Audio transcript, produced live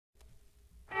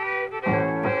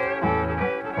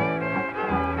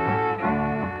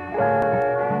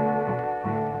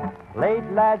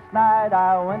last night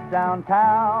I went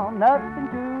downtown, nothing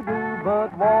to do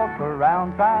but walk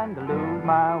around, trying to lose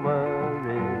my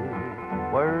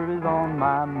worries. Worries on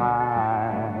my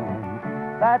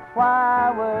mind. That's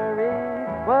why I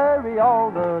worry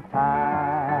all the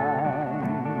time.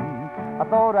 I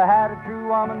thought I had a true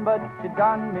woman, but she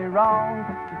done me wrong.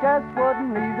 She just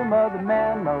wouldn't leave them other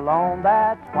men alone.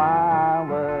 That's why I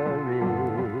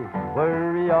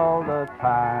worry all the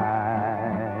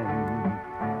time.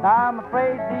 Now I'm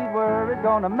afraid these worries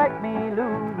gonna make me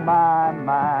lose my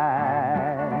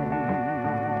mind.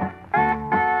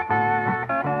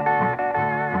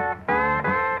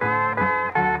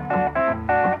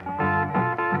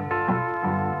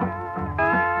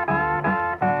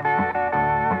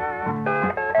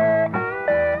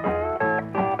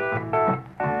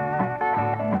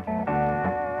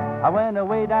 I went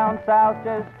away down south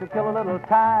just to kill a little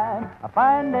time. I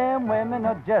find them women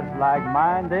are just like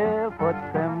mine. They'll put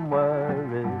them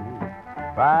worries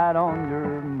right on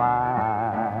your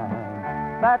mind.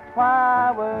 That's why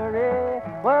I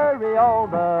worry all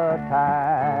the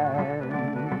time.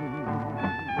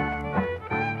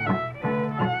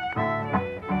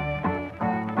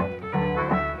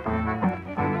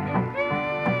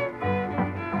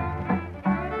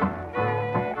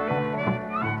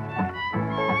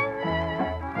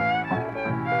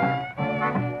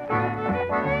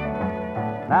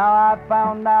 Now I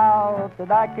found out that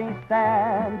I can't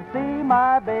stand to see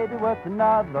my baby with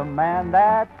another man.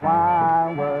 That's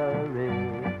why I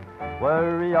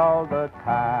worry all the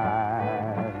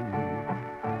time.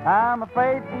 I'm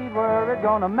afraid these worries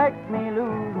gonna make me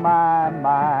lose my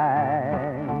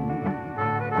mind.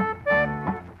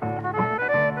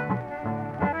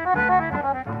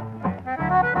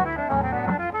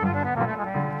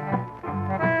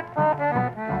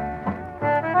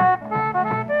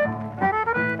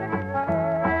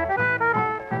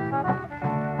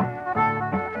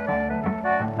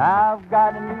 Now I've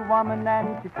got a new woman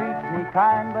and she treats me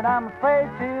kind, but I'm afraid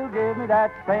she'll give me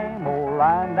that same old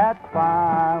line. That's why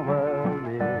I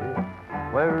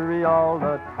worry all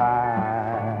the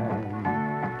time.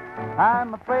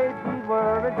 I'm afraid these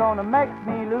worries gonna make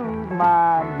me lose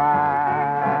my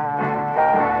mind.